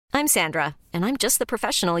I'm Sandra, and I'm just the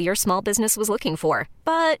professional your small business was looking for.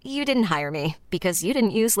 But you didn't hire me because you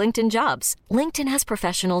didn't use LinkedIn Jobs. LinkedIn has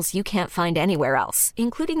professionals you can't find anywhere else,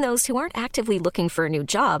 including those who aren't actively looking for a new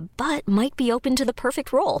job, but might be open to the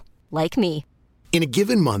perfect role, like me. In a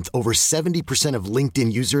given month, over 70% of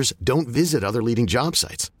LinkedIn users don't visit other leading job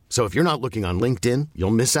sites. So if you're not looking on LinkedIn,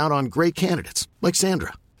 you'll miss out on great candidates like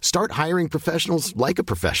Sandra. Start hiring professionals like a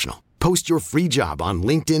professional. Post your free job on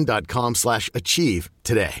linkedin.com/achieve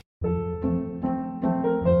today.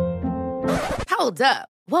 Hold up.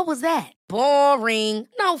 What was that? Boring.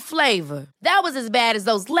 No flavor. That was as bad as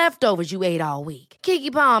those leftovers you ate all week.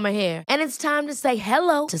 Keke Palmer here. And it's time to say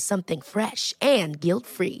hello to something fresh and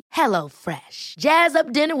guilt-free. Hello Fresh. Jazz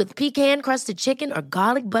up dinner with pecan-crusted chicken or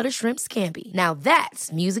garlic butter shrimp scampi. Now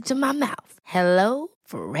that's music to my mouth. Hello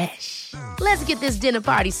Fresh. Let's get this dinner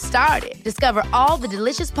party started. Discover all the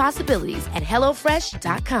delicious possibilities at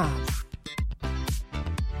hellofresh.com.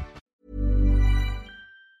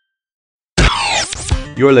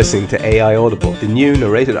 You're listening to AI Audible, the new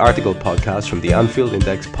narrated article podcast from the Anfield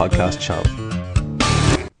Index podcast channel.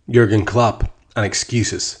 Jurgen Klopp and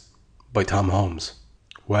Excuses by Tom Holmes.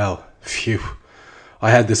 Well, phew.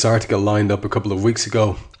 I had this article lined up a couple of weeks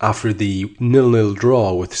ago after the 0-0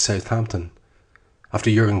 draw with Southampton.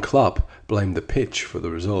 After Jurgen Klopp blamed the pitch for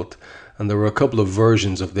the result, and there were a couple of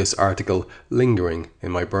versions of this article lingering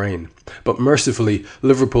in my brain. But mercifully,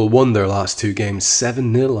 Liverpool won their last two games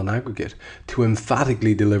 7-0 on aggregate to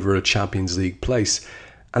emphatically deliver a Champions League place.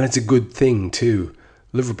 And it's a good thing too.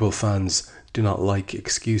 Liverpool fans do not like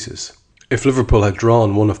excuses. If Liverpool had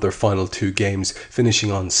drawn one of their final two games,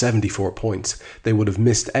 finishing on 74 points, they would have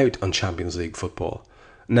missed out on Champions League football.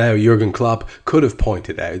 Now, Jurgen Klopp could have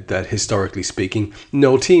pointed out that, historically speaking,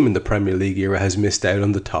 no team in the Premier League era has missed out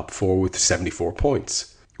on the top four with 74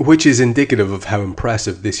 points, which is indicative of how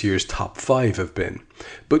impressive this year's top five have been.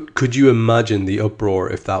 But could you imagine the uproar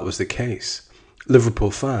if that was the case?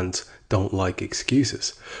 Liverpool fans don't like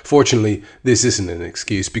excuses. Fortunately, this isn't an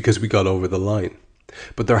excuse because we got over the line.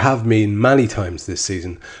 But there have been many times this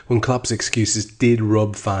season when Klopp's excuses did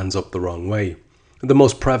rub fans up the wrong way. The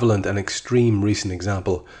most prevalent and extreme recent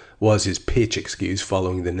example was his pitch excuse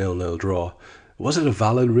following the 0-0 draw. Was it a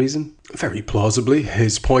valid reason? Very plausibly.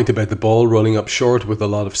 His point about the ball running up short with a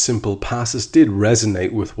lot of simple passes did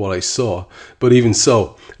resonate with what I saw. But even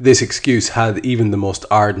so, this excuse had even the most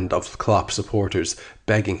ardent of Klopp supporters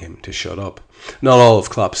begging him to shut up. Not all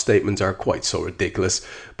of Klopp's statements are quite so ridiculous,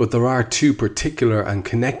 but there are two particular and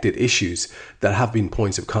connected issues that have been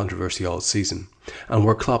points of controversy all season, and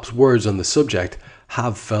where Klopp's words on the subject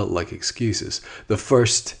have felt like excuses. The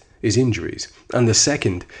first is injuries, and the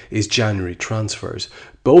second is January transfers,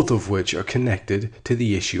 both of which are connected to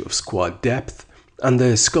the issue of squad depth and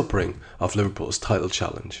the scuppering of Liverpool's title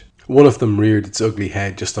challenge. One of them reared its ugly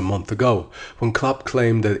head just a month ago, when Klopp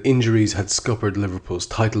claimed that injuries had scuppered Liverpool's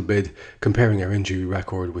title bid, comparing our injury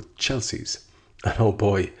record with Chelsea's. And oh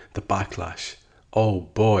boy, the backlash. Oh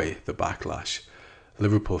boy, the backlash.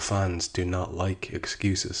 Liverpool fans do not like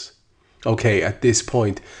excuses. Okay, at this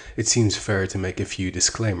point, it seems fair to make a few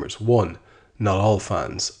disclaimers. 1. Not all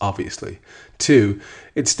fans, obviously. 2.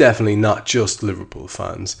 It's definitely not just Liverpool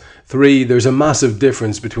fans. 3. There's a massive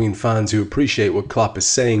difference between fans who appreciate what Klopp is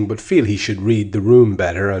saying but feel he should read the room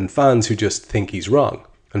better and fans who just think he's wrong.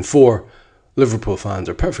 And 4. Liverpool fans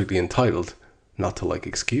are perfectly entitled not to like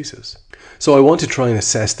excuses. So I want to try and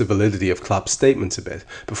assess the validity of Klopp's statements a bit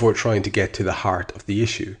before trying to get to the heart of the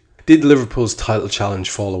issue. Did Liverpool's title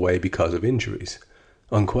challenge fall away because of injuries?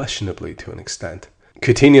 Unquestionably, to an extent.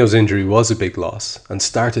 Coutinho's injury was a big loss and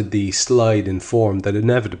started the slide in form that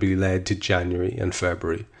inevitably led to January and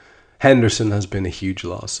February. Henderson has been a huge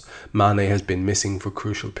loss. Mane has been missing for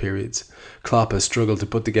crucial periods. Klopp has struggled to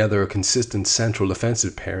put together a consistent central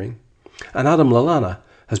offensive pairing. And Adam Lallana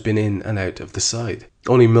has been in and out of the side.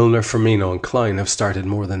 Only Milner, Firmino and Klein have started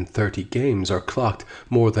more than 30 games or clocked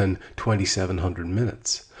more than 2,700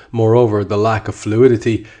 minutes. Moreover, the lack of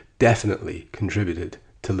fluidity definitely contributed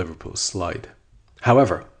to Liverpool's slide.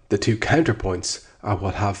 However, the two counterpoints are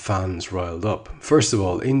what have fans riled up. First of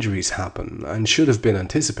all, injuries happen and should have been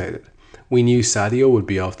anticipated. We knew Sadio would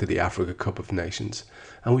be off to the Africa Cup of Nations,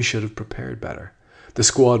 and we should have prepared better. The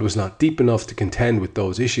squad was not deep enough to contend with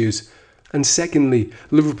those issues. And secondly,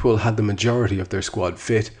 Liverpool had the majority of their squad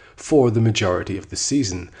fit for the majority of the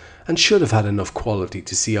season, and should have had enough quality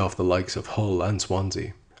to see off the likes of Hull and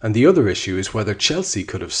Swansea. And the other issue is whether Chelsea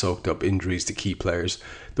could have soaked up injuries to key players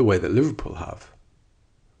the way that Liverpool have.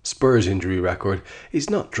 Spurs' injury record is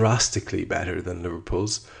not drastically better than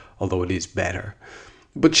Liverpool's, although it is better.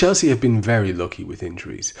 But Chelsea have been very lucky with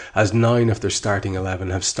injuries, as 9 of their starting 11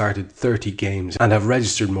 have started 30 games and have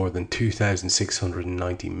registered more than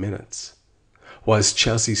 2,690 minutes. Whilst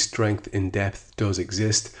Chelsea's strength in depth does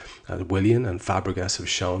exist, as Willian and Fabregas have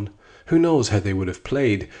shown, who knows how they would have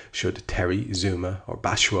played should Terry, Zuma or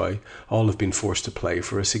Batshuayi all have been forced to play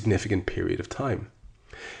for a significant period of time.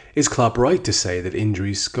 Is Klopp right to say that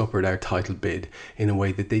injuries scuppered our title bid in a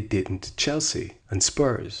way that they didn't Chelsea and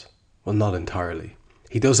Spurs? Well, not entirely.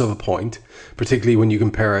 He does have a point, particularly when you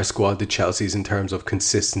compare our squad to Chelsea's in terms of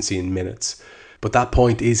consistency in minutes. But that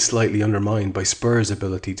point is slightly undermined by Spurs'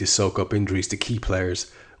 ability to soak up injuries to key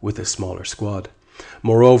players with a smaller squad.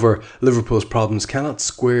 Moreover, Liverpool's problems cannot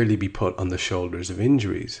squarely be put on the shoulders of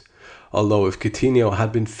injuries. Although if Coutinho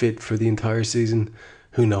had been fit for the entire season,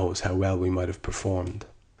 who knows how well we might have performed.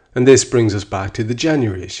 And this brings us back to the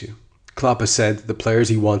January issue. Klopp has said that the players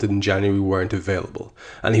he wanted in January weren't available,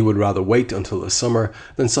 and he would rather wait until the summer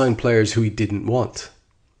than sign players who he didn't want.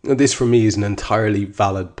 And this for me is an entirely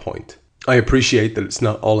valid point. I appreciate that it's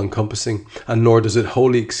not all-encompassing, and nor does it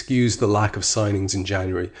wholly excuse the lack of signings in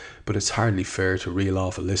January, but it's hardly fair to reel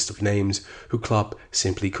off a list of names who Klopp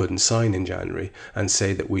simply couldn't sign in January and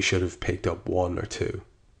say that we should have picked up one or two.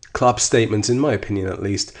 Klopp's statements, in my opinion at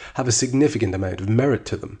least, have a significant amount of merit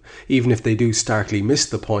to them, even if they do starkly miss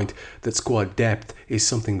the point that squad depth is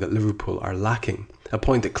something that Liverpool are lacking, a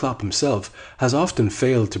point that Klopp himself has often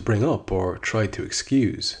failed to bring up or tried to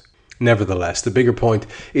excuse. Nevertheless, the bigger point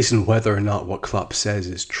isn't whether or not what Klopp says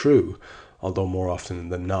is true, although more often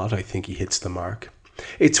than not I think he hits the mark.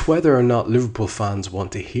 It's whether or not Liverpool fans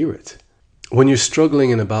want to hear it. When you're struggling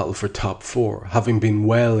in a battle for top 4, having been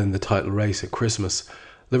well in the title race at Christmas,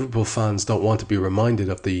 Liverpool fans don't want to be reminded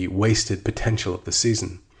of the wasted potential of the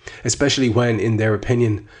season, especially when, in their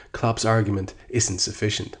opinion, Klopp's argument isn't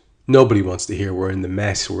sufficient. Nobody wants to hear we're in the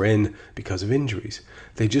mess we're in because of injuries.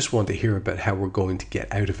 They just want to hear about how we're going to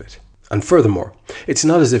get out of it. And furthermore, it's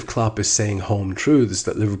not as if Klopp is saying home truths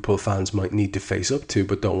that Liverpool fans might need to face up to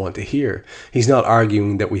but don't want to hear. He's not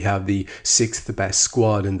arguing that we have the 6th best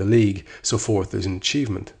squad in the league, so 4th is an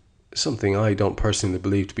achievement. Something I don't personally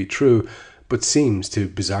believe to be true, but seems to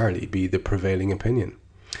bizarrely be the prevailing opinion.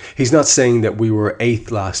 He's not saying that we were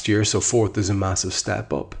 8th last year, so 4th is a massive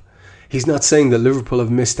step up. He's not saying that Liverpool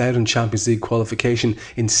have missed out on Champions League qualification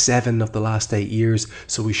in 7 of the last 8 years,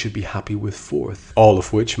 so we should be happy with 4th. All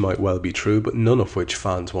of which might well be true, but none of which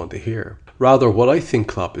fans want to hear. Rather, what I think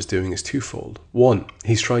Klopp is doing is twofold. One,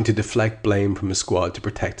 he's trying to deflect blame from his squad to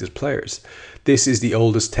protect his players. This is the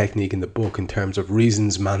oldest technique in the book in terms of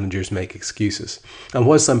reasons managers make excuses. And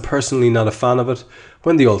whilst I'm personally not a fan of it,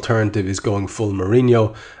 when the alternative is going full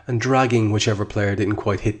Mourinho and dragging whichever player didn't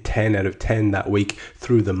quite hit 10 out of 10 that week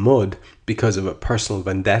through the mud because of a personal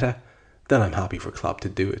vendetta, then I'm happy for Klopp to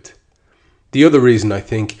do it. The other reason I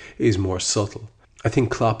think is more subtle. I think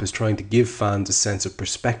Klopp is trying to give fans a sense of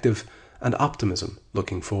perspective and optimism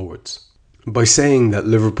looking forwards. By saying that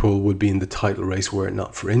Liverpool would be in the title race were it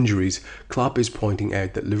not for injuries, Klopp is pointing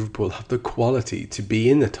out that Liverpool have the quality to be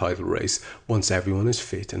in the title race once everyone is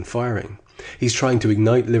fit and firing. He's trying to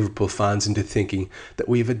ignite Liverpool fans into thinking that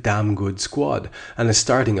we have a damn good squad and a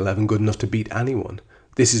starting 11 good enough to beat anyone.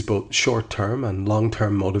 This is both short-term and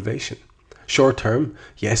long-term motivation. Short-term,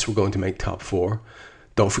 yes, we're going to make top 4.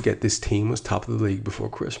 Don't forget this team was top of the league before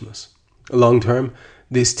Christmas. Long-term,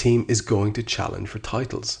 this team is going to challenge for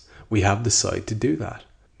titles. We have the side to do that.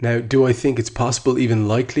 Now, do I think it's possible, even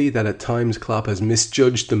likely, that at times Klopp has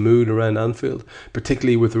misjudged the mood around Anfield,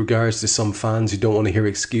 particularly with regards to some fans who don't want to hear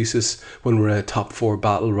excuses when we're in a top 4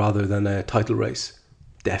 battle rather than a title race?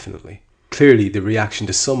 Definitely. Clearly, the reaction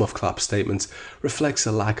to some of Klopp's statements reflects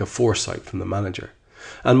a lack of foresight from the manager.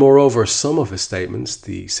 And moreover, some of his statements,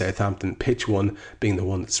 the Southampton pitch one being the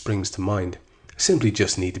one that springs to mind, simply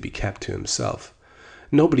just need to be kept to himself.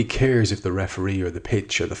 Nobody cares if the referee or the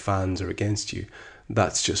pitch or the fans are against you.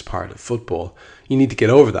 That's just part of football. You need to get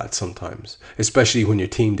over that sometimes, especially when your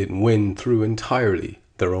team didn't win through entirely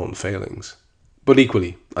their own failings. But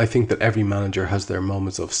equally, I think that every manager has their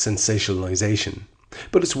moments of sensationalisation.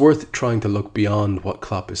 But it's worth trying to look beyond what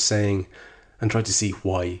Klopp is saying and try to see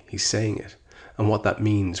why he's saying it and what that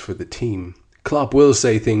means for the team. Klopp will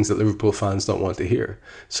say things that Liverpool fans don't want to hear.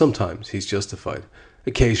 Sometimes he's justified.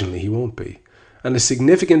 Occasionally he won't be. And a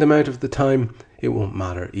significant amount of the time, it won't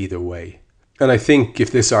matter either way. And I think if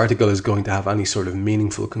this article is going to have any sort of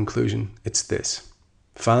meaningful conclusion, it's this.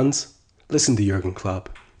 Fans, listen to Jurgen Klopp.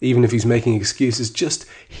 Even if he's making excuses, just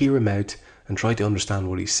hear him out and try to understand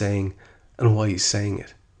what he's saying and why he's saying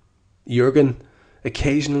it. Jurgen,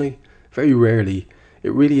 occasionally, very rarely,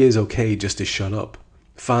 it really is okay just to shut up.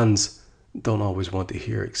 Fans don't always want to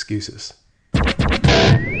hear excuses.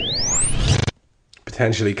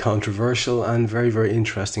 potentially controversial and very, very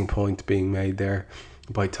interesting point being made there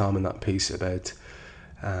by Tom in that piece about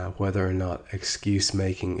whether or not excuse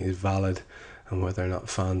making is valid and whether or not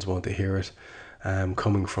fans want to hear it,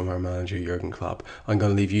 coming from our manager Jurgen Klopp. I'm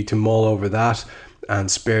going to leave you to mull over that and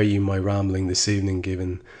spare you my rambling this evening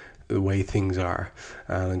given the way things are,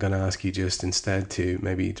 and I'm going to ask you just instead to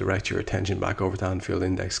maybe direct your attention back over to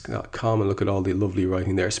AnfieldIndex.com and look at all the lovely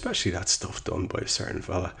writing there, especially that stuff done by a certain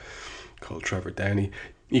fella called Trevor Downey.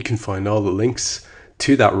 You can find all the links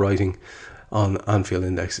to that writing on Anfield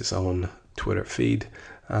Index's own Twitter feed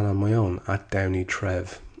and on my own at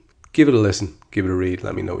DowneyTrev. Give it a listen, give it a read,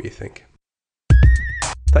 let me know what you think.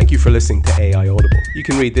 Thank you for listening to AI Audible. You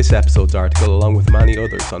can read this episode's article along with many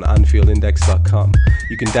others on AnfieldIndex.com.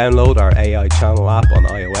 You can download our AI channel app on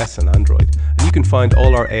iOS and Android. And you can find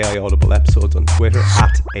all our AI Audible episodes on Twitter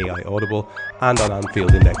at AI Audible and on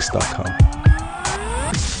AnfieldIndex.com.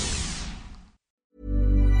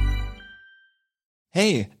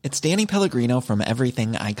 Hey, it's Danny Pellegrino from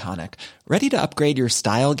Everything Iconic. Ready to upgrade your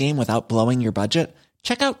style game without blowing your budget?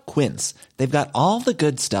 Check out Quince. They've got all the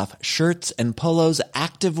good stuff, shirts and polos,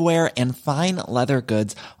 activewear, and fine leather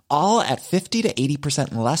goods, all at 50 to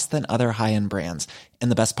 80% less than other high-end brands. And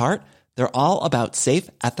the best part? They're all about safe,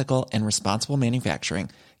 ethical, and responsible manufacturing.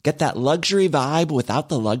 Get that luxury vibe without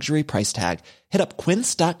the luxury price tag. Hit up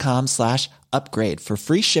quince.com/upgrade for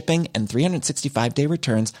free shipping and 365-day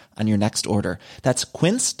returns on your next order. That's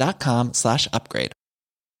quince.com/upgrade.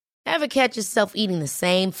 Ever catch yourself eating the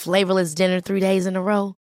same flavorless dinner 3 days in a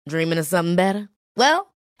row? Dreaming of something better?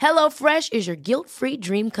 Well, HelloFresh is your guilt-free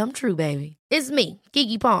dream come true, baby. It's me,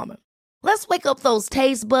 Keke Palmer. Let's wake up those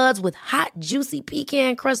taste buds with hot, juicy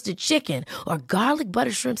pecan-crusted chicken or garlic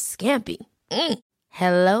butter shrimp scampi.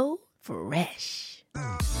 Hello Fresh.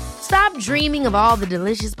 Stop dreaming of all the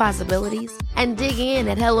delicious possibilities and dig in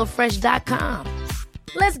at HelloFresh.com.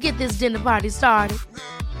 Let's get this dinner party started.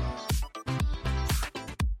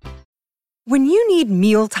 When you need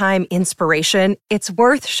mealtime inspiration, it's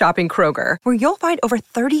worth shopping Kroger, where you'll find over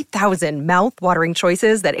 30,000 mouth-watering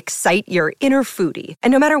choices that excite your inner foodie.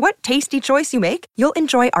 And no matter what tasty choice you make, you'll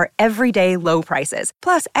enjoy our everyday low prices,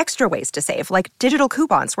 plus extra ways to save, like digital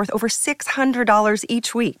coupons worth over $600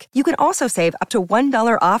 each week. You can also save up to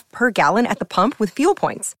 $1 off per gallon at the pump with fuel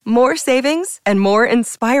points. More savings and more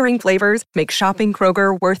inspiring flavors make shopping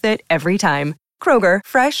Kroger worth it every time. Kroger,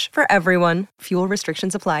 fresh for everyone. Fuel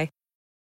restrictions apply.